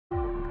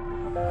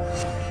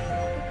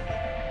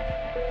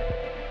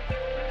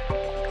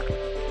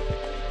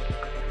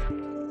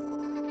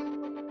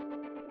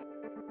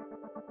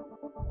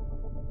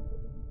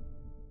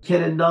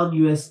Can a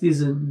non-US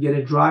citizen get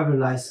a driver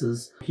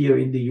license here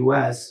in the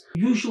US?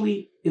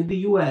 Usually in the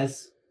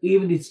US,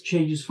 even it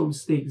changes from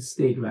state to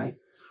state, right?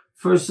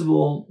 First of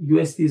all,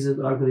 US citizens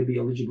are going to be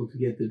eligible to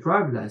get the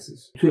driver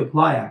license, to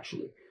apply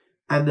actually.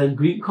 And then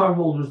green card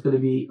holders are going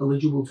to be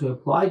eligible to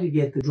apply to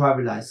get the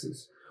driver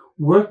license.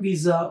 Work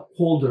visa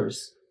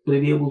holders going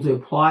to be able to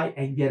apply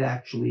and get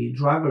actually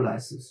driver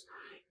license.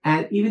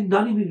 And even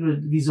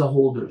non-immigrant visa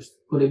holders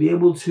going to be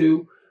able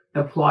to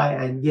apply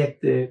and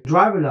get the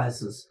driver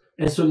license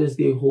as soon as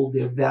they hold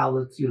their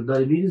valid,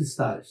 non-immigrant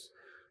status.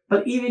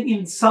 But even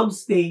in some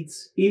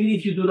states, even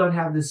if you do not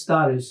have the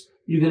status,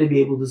 you're going to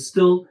be able to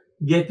still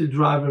get the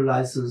driver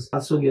license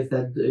as long as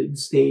that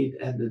state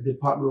and the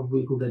Department of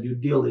Vehicle that you're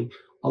dealing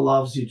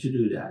allows you to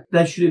do that.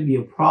 That shouldn't be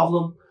a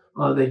problem,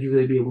 that you're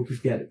going to be able to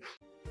get it.